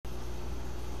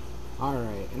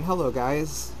Alright, and hello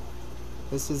guys.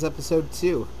 This is episode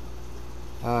 2.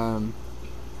 Um,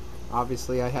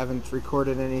 Obviously I haven't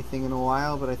recorded anything in a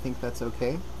while, but I think that's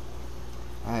okay.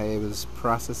 I was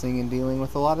processing and dealing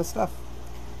with a lot of stuff.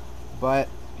 But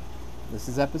this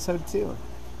is episode 2.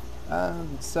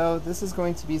 So this is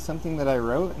going to be something that I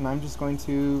wrote, and I'm just going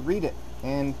to read it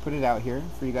and put it out here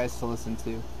for you guys to listen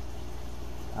to.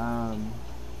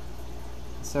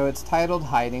 So it's titled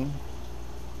Hiding,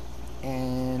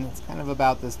 and it's kind of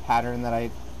about this pattern that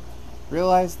I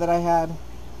realized that I had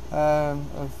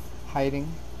of hiding.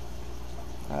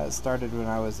 It started when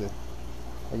I was a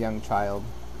young child,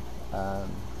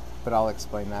 but I'll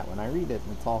explain that when I read it.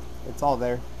 It's all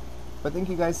there. But thank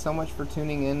you guys so much for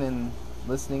tuning in and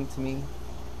listening to me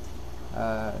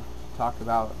talk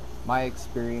about my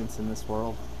experience in this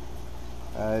world.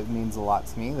 It means a lot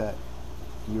to me that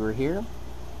you are here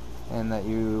and that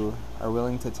you are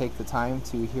willing to take the time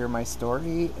to hear my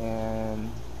story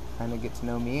and kind of get to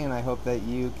know me, and I hope that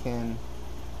you can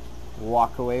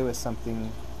walk away with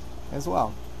something as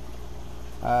well.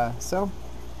 So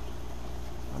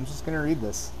I'm just going to read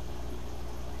this.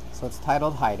 So it's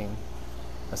titled Hiding,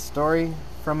 a story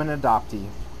from an adoptee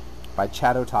by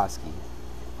Chad Otoski.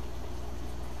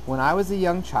 When I was a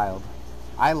young child,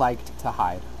 I liked to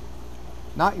hide.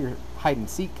 Not your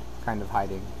hide-and-seek kind of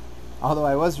hiding, although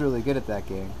I was really good at that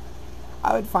game.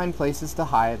 I would find places to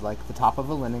hide, like the top of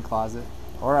a linen closet,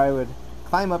 or I would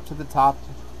climb up to the top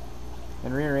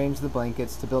and rearrange the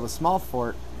blankets to build a small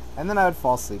fort, and then I would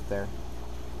fall asleep there.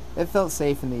 It felt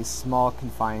safe in these small,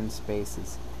 confined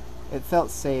spaces. It felt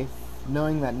safe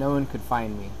knowing that no one could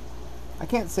find me. I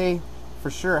can't say for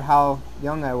sure how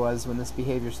young I was when this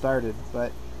behavior started,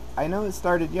 but I know it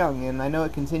started young, and I know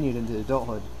it continued into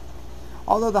adulthood,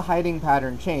 although the hiding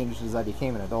pattern changed as I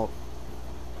became an adult.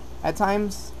 At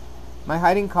times, my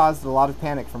hiding caused a lot of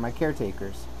panic for my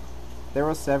caretakers. There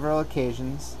were several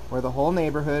occasions where the whole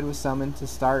neighborhood was summoned to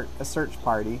start a search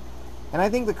party, and I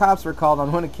think the cops were called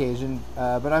on one occasion,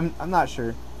 but I'm not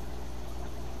sure.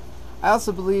 I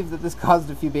also believe that this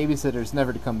caused a few babysitters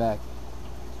never to come back.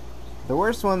 The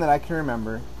worst one that I can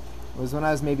remember was when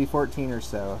I was maybe 14 or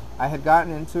so. I had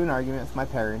gotten into an argument with my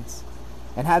parents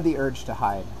and had the urge to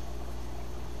hide.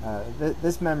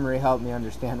 This memory helped me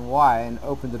understand why and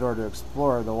opened the door to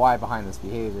explore the why behind this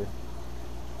behavior.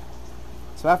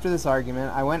 So after this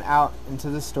argument, I went out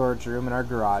into the storage room in our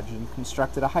garage and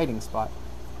constructed a hiding spot.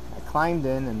 I climbed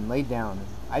in and laid down, and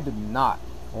I did not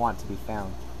want to be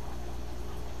found.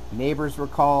 Neighbors were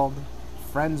called,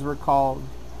 friends were called.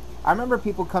 I remember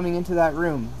people coming into that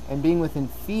room and being within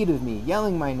feet of me,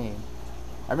 yelling my name.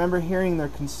 I remember hearing their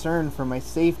concern for my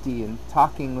safety and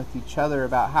talking with each other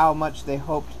about how much they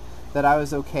hoped that I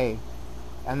was okay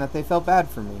and that they felt bad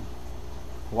for me.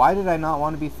 Why did I not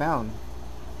want to be found?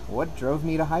 What drove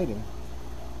me to hiding?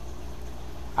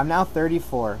 I'm now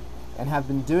 34 and have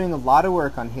been doing a lot of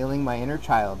work on healing my inner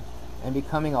child and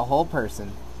becoming a whole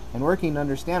person and working to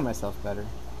understand myself better.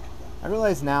 I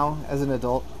realize now, as an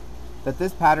adult, that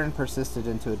this pattern persisted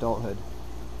into adulthood.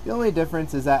 The only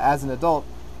difference is that as an adult,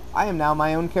 I am now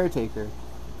my own caretaker.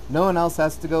 No one else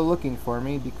has to go looking for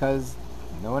me because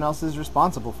no one else is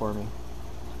responsible for me.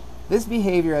 This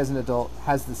behavior as an adult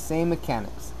has the same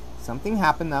mechanics. Something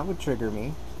happened that would trigger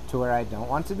me to where I don't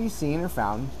want to be seen or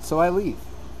found, so I leave.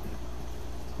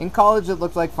 In college, it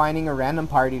looked like finding a random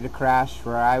party to crash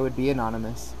where I would be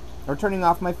anonymous, or turning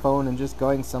off my phone and just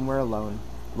going somewhere alone.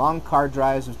 Long car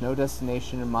drives with no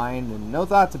destination in mind and no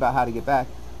thoughts about how to get back.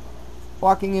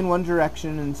 Walking in one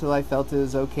direction until I felt it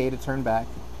was okay to turn back,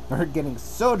 or getting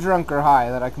so drunk or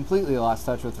high that I completely lost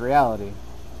touch with reality.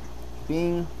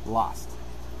 Being lost.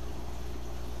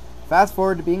 Fast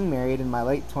forward to being married in my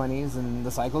late 20s, and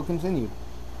the cycle continued.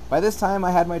 By this time,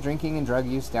 I had my drinking and drug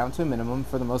use down to a minimum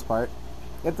for the most part,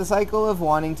 yet the cycle of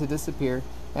wanting to disappear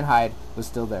and hide was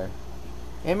still there.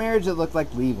 In marriage, it looked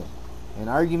like leaving. An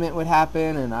argument would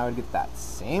happen, and I would get that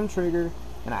same trigger,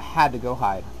 and I had to go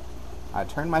hide. I'd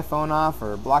turn my phone off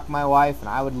or block my wife, and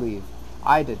I would leave.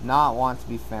 I did not want to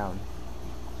be found.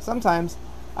 Sometimes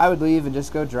I would leave and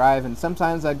just go drive, and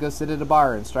sometimes I'd go sit at a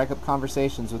bar and strike up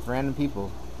conversations with random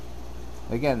people.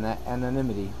 Again, that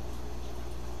anonymity.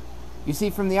 You see,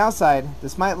 from the outside,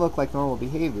 this might look like normal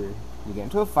behavior. You get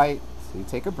into a fight, so you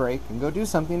take a break and go do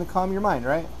something to calm your mind,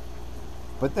 right?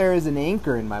 But there is an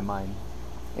anchor in my mind.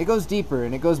 It goes deeper,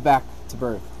 and it goes back to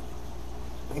birth.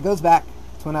 It goes back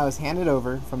to when I was handed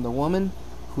over from the woman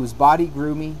whose body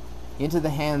grew me into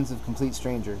the hands of complete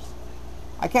strangers.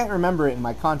 I can't remember it in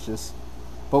my conscious,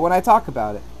 but when I talk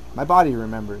about it, my body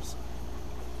remembers.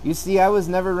 You see, I was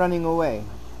never running away.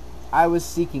 I was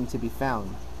seeking to be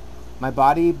found. My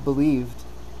body believed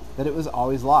that it was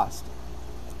always lost.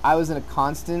 I was in a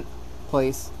constant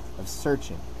place of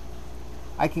searching.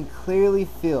 I can clearly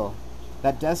feel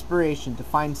that desperation to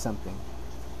find something.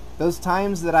 Those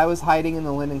times that I was hiding in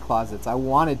the linen closets, I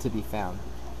wanted to be found.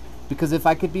 Because if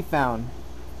I could be found,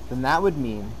 then that would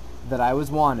mean that I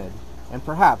was wanted, and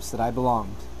perhaps that I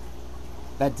belonged.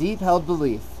 That deep-held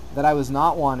belief that I was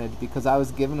not wanted because I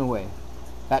was given away,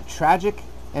 that tragic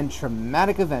and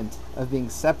traumatic event of being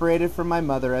separated from my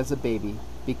mother as a baby,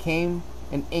 became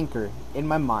an anchor in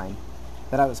my mind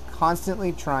that I was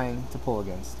constantly trying to pull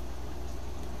against.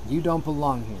 You don't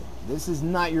belong here. This is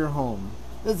not your home.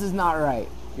 This is not right.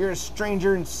 You're a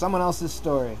stranger in someone else's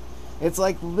story. It's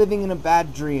like living in a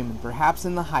bad dream, and perhaps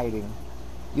in the hiding,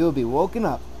 you will be woken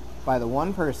up by the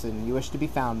one person you wish to be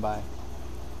found by.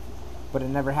 But it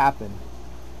never happened.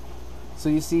 So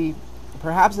you see,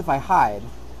 perhaps if I hide,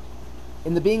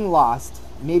 in the being lost,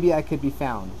 maybe I could be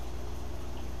found.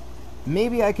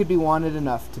 Maybe I could be wanted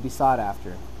enough to be sought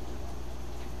after.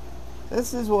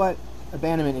 This is what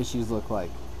abandonment issues look like.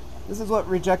 This is what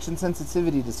rejection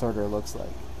sensitivity disorder looks like.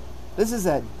 This is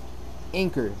that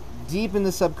anchor deep in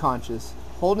the subconscious,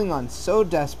 holding on so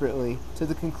desperately to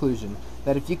the conclusion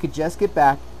that if you could just get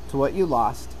back to what you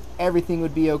lost, everything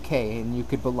would be okay and you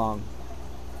could belong.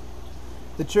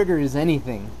 The trigger is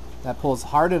anything that pulls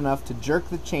hard enough to jerk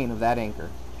the chain of that anchor.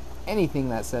 Anything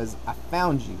that says, I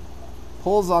found you,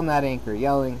 pulls on that anchor,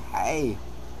 yelling, hey,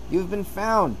 you've been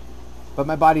found. But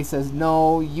my body says,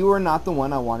 no, you are not the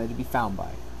one I wanted to be found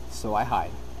by. So I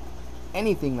hide.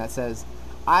 Anything that says,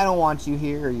 I don't want you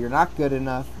here, or you're not good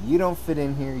enough, you don't fit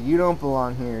in here, you don't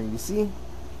belong here, you see?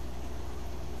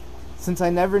 Since I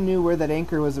never knew where that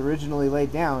anchor was originally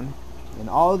laid down, in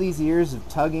all these years of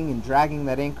tugging and dragging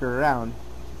that anchor around,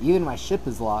 even my ship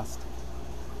is lost.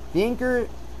 The anchor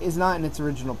is not in its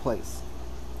original place.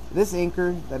 This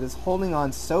anchor that is holding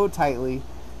on so tightly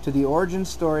to the origin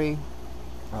story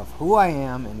of who I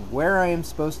am and where I am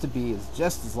supposed to be is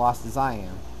just as lost as I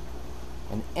am.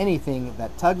 And anything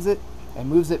that tugs it and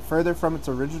moves it further from its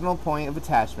original point of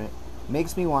attachment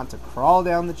makes me want to crawl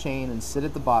down the chain and sit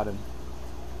at the bottom.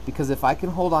 Because if I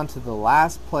can hold on to the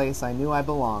last place I knew I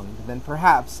belonged, then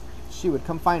perhaps she would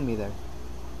come find me there.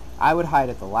 I would hide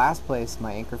at the last place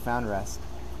my anchor found rest.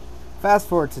 Fast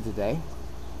forward to today.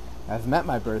 I've met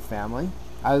my birth family.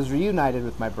 I was reunited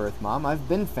with my birth mom. I've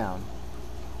been found.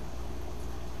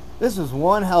 This was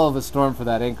one hell of a storm for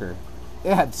that anchor.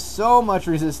 It had so much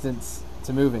resistance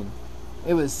to moving.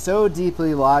 It was so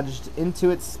deeply lodged into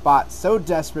its spot, so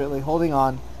desperately holding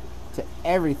on to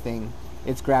everything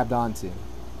it's grabbed onto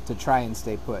to try and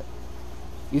stay put.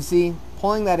 You see,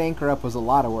 pulling that anchor up was a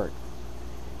lot of work.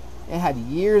 It had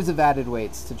years of added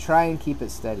weights to try and keep it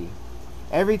steady.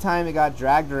 Every time it got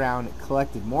dragged around, it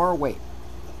collected more weight.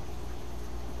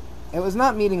 It was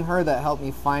not meeting her that helped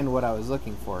me find what I was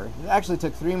looking for. It actually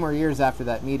took 3 more years after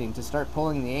that meeting to start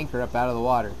pulling the anchor up out of the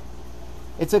water.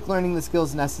 It took learning the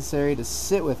skills necessary to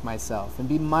sit with myself and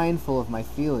be mindful of my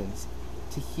feelings,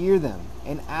 to hear them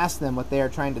and ask them what they are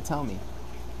trying to tell me.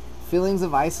 Feelings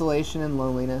of isolation and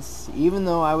loneliness, even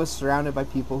though I was surrounded by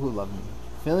people who loved me.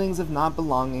 Feelings of not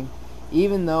belonging,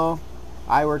 even though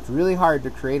I worked really hard to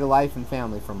create a life and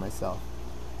family for myself.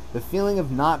 The feeling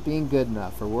of not being good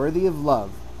enough or worthy of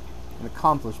love, an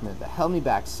accomplishment that held me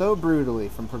back so brutally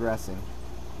from progressing.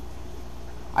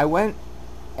 I went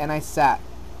and I sat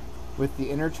with the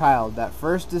inner child that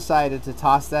first decided to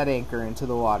toss that anchor into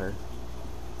the water.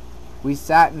 We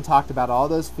sat and talked about all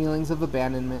those feelings of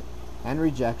abandonment and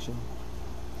rejection.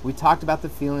 We talked about the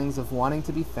feelings of wanting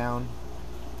to be found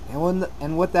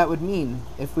and what that would mean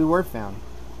if we were found.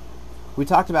 We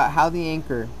talked about how the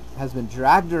anchor has been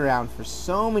dragged around for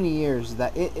so many years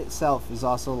that it itself is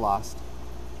also lost.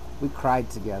 We cried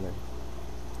together.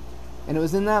 And it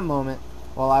was in that moment,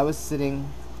 while I was sitting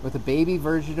with a baby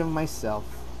version of myself,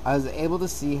 I was able to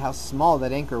see how small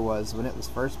that anchor was when it was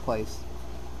first placed.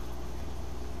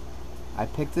 I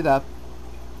picked it up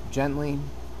gently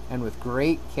and with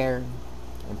great care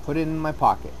and put it in my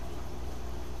pocket.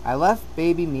 I left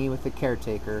baby me with a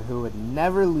caretaker who would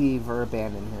never leave or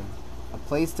abandon him, a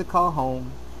place to call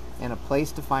home and a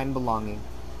place to find belonging.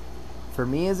 For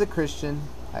me as a Christian,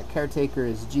 that caretaker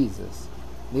is Jesus,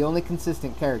 the only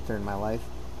consistent character in my life.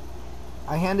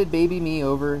 I handed baby me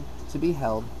over to be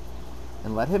held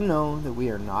and let him know that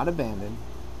we are not abandoned,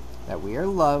 that we are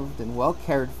loved and well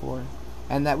cared for,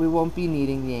 and that we won't be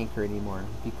needing the anchor anymore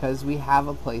because we have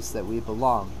a place that we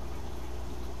belong.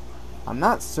 I'm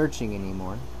not searching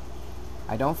anymore.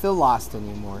 I don't feel lost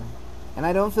anymore, and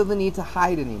I don't feel the need to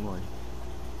hide anymore.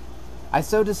 I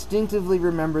so distinctively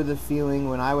remember the feeling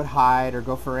when I would hide or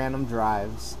go for random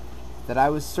drives that I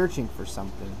was searching for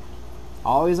something.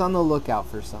 always on the lookout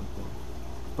for something.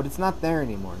 But it's not there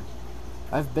anymore.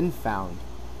 I've been found,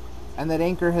 and that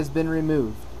anchor has been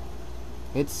removed.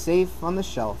 It's safe on the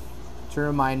shelf to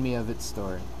remind me of its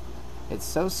story. It's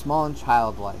so small and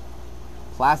childlike,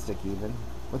 plastic even,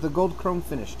 with a gold chrome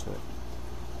finish to it.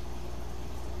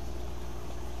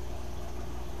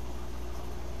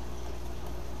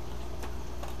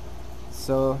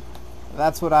 So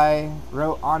that's what I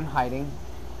wrote on hiding.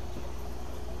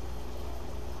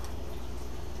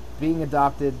 Being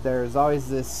adopted, there's always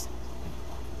this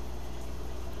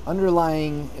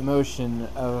underlying emotion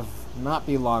of not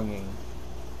belonging.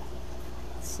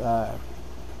 It's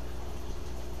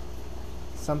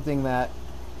something that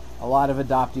a lot of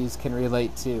adoptees can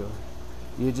relate to.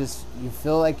 You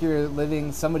feel like you're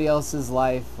living somebody else's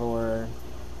life, or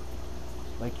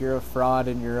like you're a fraud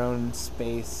in your own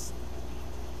space.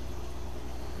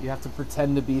 You have to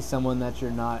pretend to be someone that you're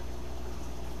not.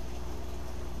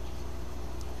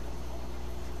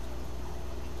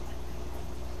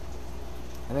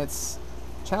 And it's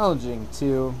challenging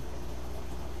to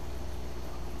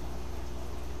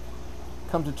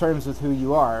come to terms with who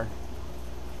you are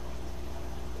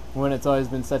when it's always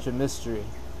been such a mystery.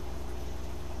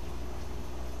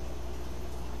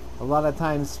 A lot of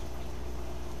times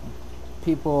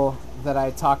people that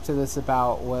I talk to this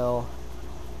about will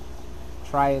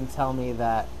try and tell me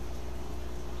that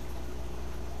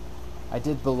I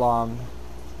did belong,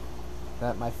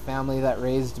 that my family that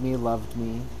raised me loved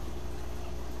me,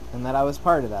 and that I was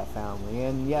part of that family.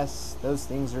 And yes, those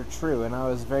things are true, and I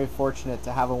was very fortunate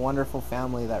to have a wonderful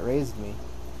family that raised me.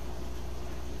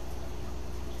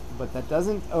 But that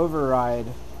doesn't override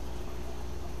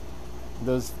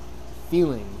those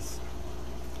feelings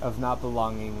of not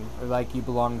belonging, or like you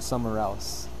belong somewhere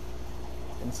else.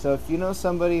 And so if you know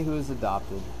somebody who is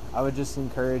adopted, I would just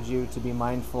encourage you to be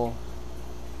mindful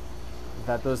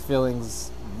that those feelings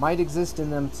might exist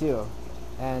in them too.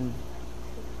 And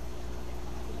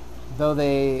though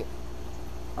they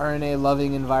are in a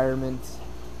loving environment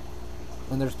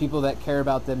and there's people that care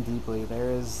about them deeply,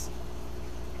 there is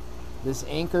this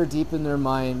anchor deep in their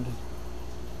mind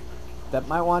that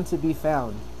might want to be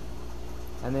found,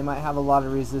 and they might have a lot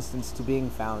of resistance to being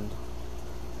found.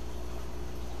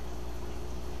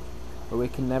 But we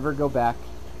can never go back.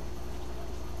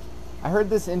 I heard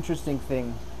this interesting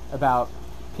thing about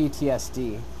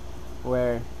PTSD,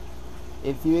 where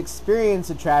if you experience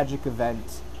a tragic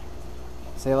event,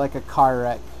 say like a car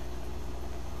wreck,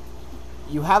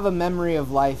 you have a memory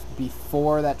of life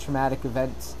before that traumatic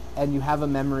event, and you have a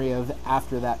memory of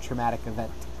after that traumatic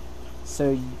event.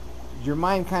 So your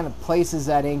mind kind of places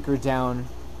that anchor down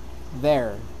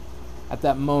there at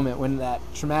that moment when that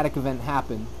traumatic event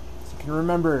happened. So you can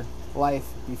remember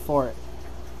life before it.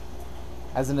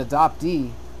 As an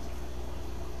adoptee,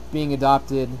 being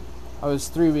adopted, I was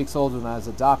 3 weeks old when I was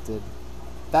adopted.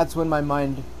 That's when my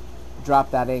mind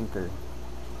dropped that anchor.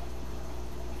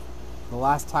 The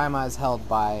last time I was held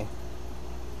by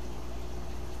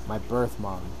my birth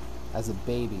mom as a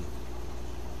baby.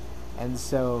 And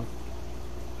so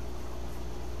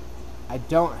I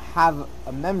don't have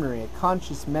a memory, a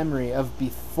conscious memory of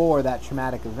before that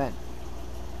traumatic event.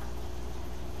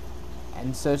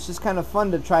 And so it's just kind of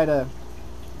fun to try to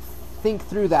think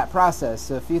through that process.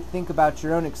 So if you think about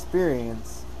your own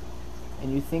experience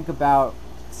and you think about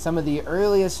some of the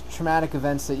earliest traumatic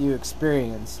events that you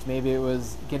experienced, maybe it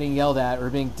was getting yelled at or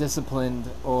being disciplined,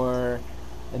 or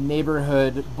a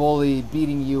neighborhood bully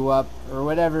beating you up, or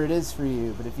whatever it is for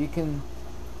you. But if you can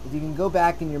go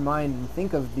back in your mind and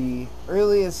think of the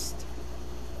earliest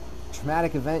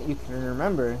traumatic event you can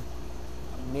remember,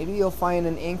 maybe you'll find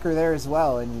an anchor there as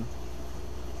well, and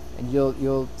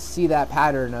you'll see that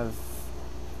pattern of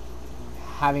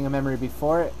having a memory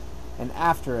before it and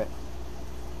after it.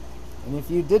 And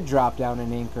if you did drop down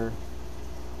an anchor,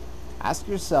 ask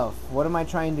yourself, what am I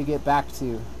trying to get back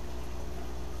to?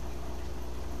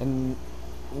 And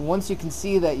once you can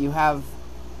see that you have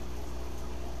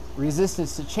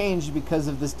resistance to change because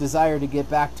of this desire to get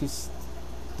back to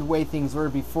the way things were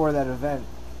before that event,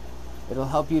 it'll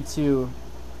help you to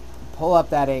pull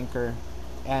up that anchor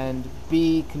and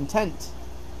be content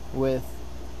with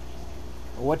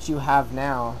what you have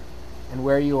now and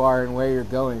where you are and where you're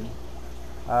going.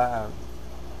 I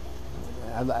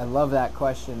love that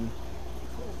question.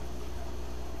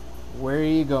 Where are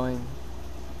you going?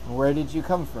 Where did you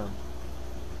come from?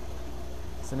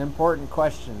 It's an important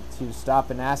question to stop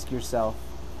and ask yourself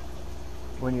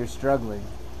when you're struggling.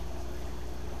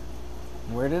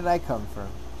 Where did I come from?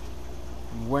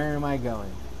 Where am I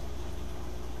going?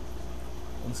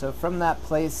 And so from that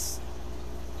place,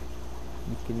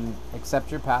 you can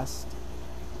accept your past,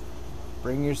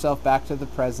 bring yourself back to the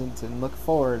present and look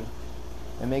forward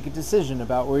and make a decision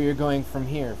about where you're going from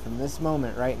here, from this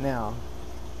moment right now.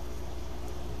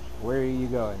 Where are you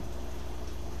going?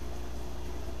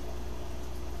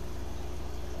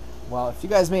 Well, if you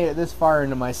guys made it this far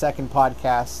into my second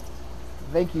podcast,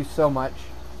 thank you so much.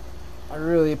 I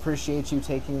really appreciate you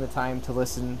taking the time to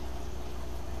listen.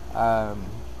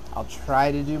 I'll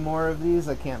try to do more of these.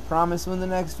 I can't promise when the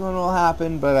next one will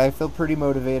happen, but I feel pretty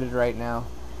motivated right now.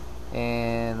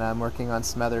 And I'm working on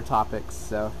some other topics,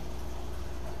 so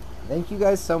thank you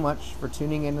guys so much for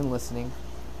tuning in and listening.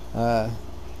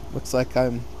 Looks like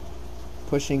I'm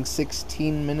pushing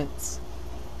 16 minutes.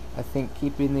 I think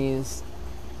keeping these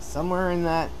somewhere in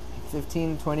that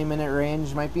 15-20 minute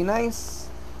range might be nice.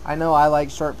 I know I like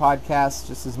short podcasts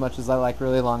just as much as I like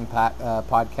really long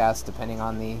podcasts, depending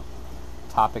on the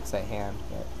topics at hand.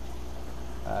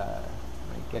 But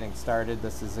getting started,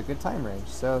 this is a good time range.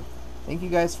 So thank you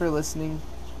guys for listening.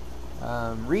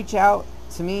 Reach out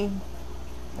to me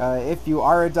if you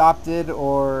are adopted,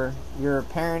 or you're a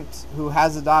parent who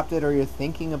has adopted, or you're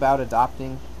thinking about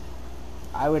adopting.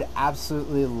 I would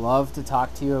absolutely love to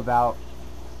talk to you about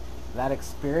that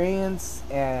experience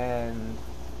and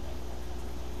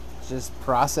just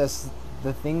process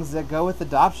the things that go with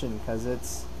adoption, because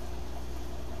it's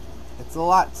a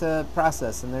lot to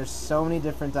process, and there's so many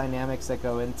different dynamics that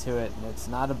go into it, and it's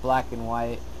not a black and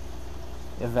white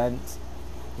event.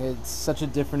 It's such a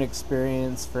different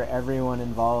experience for everyone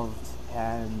involved,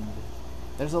 and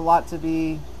there's a lot to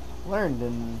be learned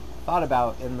and thought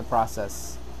about in the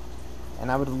process.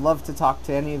 And I would love to talk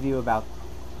to any of you about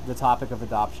the topic of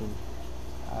adoption.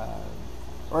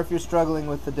 Or if you're struggling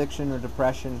with addiction or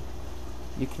depression,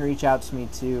 you can reach out to me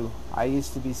too. I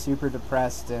used to be super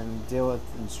depressed and deal with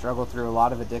and struggle through a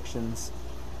lot of addictions,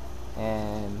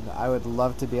 and I would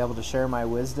love to be able to share my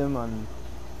wisdom on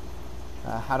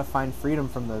how to find freedom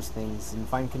from those things and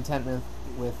find contentment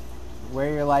with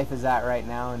where your life is at right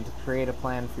now, and to create a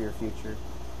plan for your future.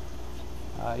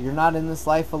 You're not in this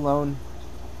life alone.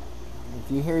 If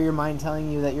you hear your mind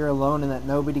telling you that you're alone and that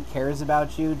nobody cares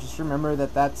about you, just remember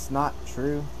that that's not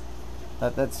true.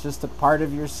 That's just a part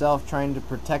of yourself trying to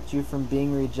protect you from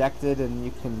being rejected, and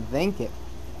you can thank it.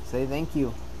 Say thank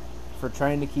you for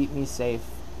trying to keep me safe,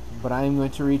 but I'm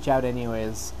going to reach out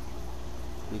anyways,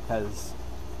 because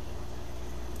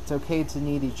it's okay to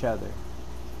need each other.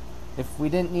 If we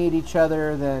didn't need each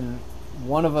other, then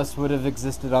one of us would have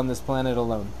existed on this planet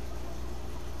alone.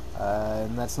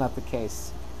 And that's not the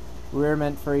case. We were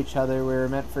meant for each other. We were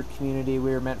meant for community.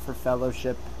 We were meant for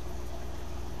fellowship.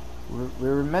 We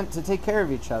were meant to take care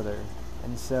of each other.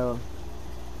 And so,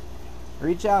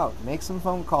 reach out. Make some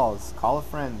phone calls. Call a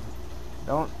friend.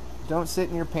 Don't sit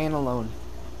in your pain alone.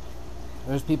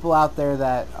 There's people out there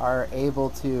that are able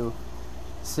to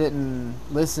sit and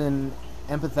listen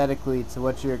empathetically to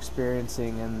what you're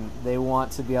experiencing, and they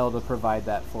want to be able to provide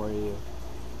that for you.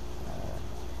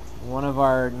 One of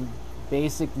our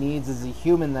basic needs as a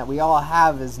human that we all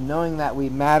have is knowing that we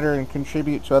matter and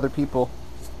contribute to other people.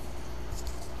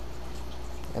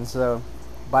 And so,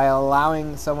 by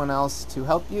allowing someone else to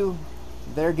help you,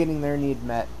 they're getting their need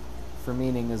met for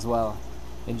meaning as well.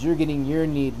 And you're getting your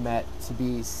need met to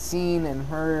be seen and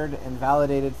heard and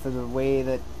validated for the way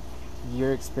that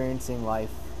you're experiencing life.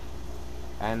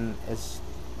 And it's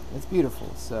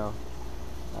beautiful. So,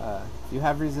 if you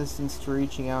have resistance to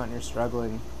reaching out and you're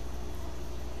struggling,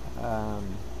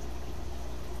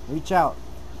 reach out.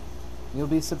 You'll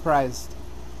be surprised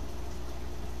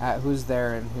at who's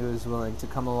there and who is willing to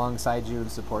come alongside you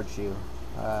and support you.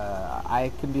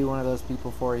 I can be one of those people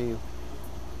for you.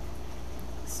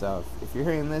 So if you're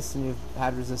hearing this and you've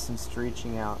had resistance to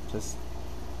reaching out, just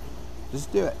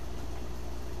do it.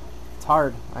 It's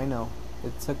hard, I know.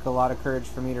 It took a lot of courage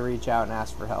for me to reach out and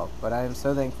ask for help, but I am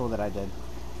so thankful that I did.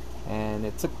 And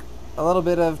it took a little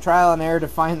bit of trial and error to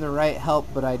find the right help,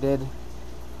 but I did.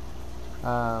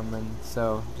 And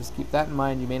so just keep that in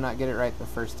mind. You may not get it right the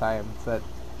first time, but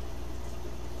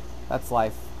that's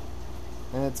life.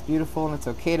 And it's beautiful, and it's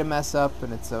okay to mess up,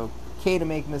 and it's okay to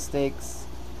make mistakes,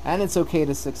 and it's okay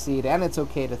to succeed, and it's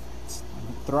okay to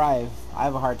thrive. I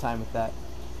have a hard time with that.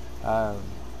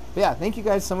 But yeah, thank you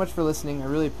guys so much for listening. I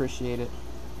really appreciate it.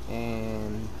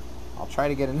 And I'll try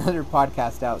to get another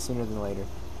podcast out sooner than later.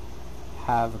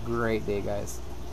 Have a great day, guys.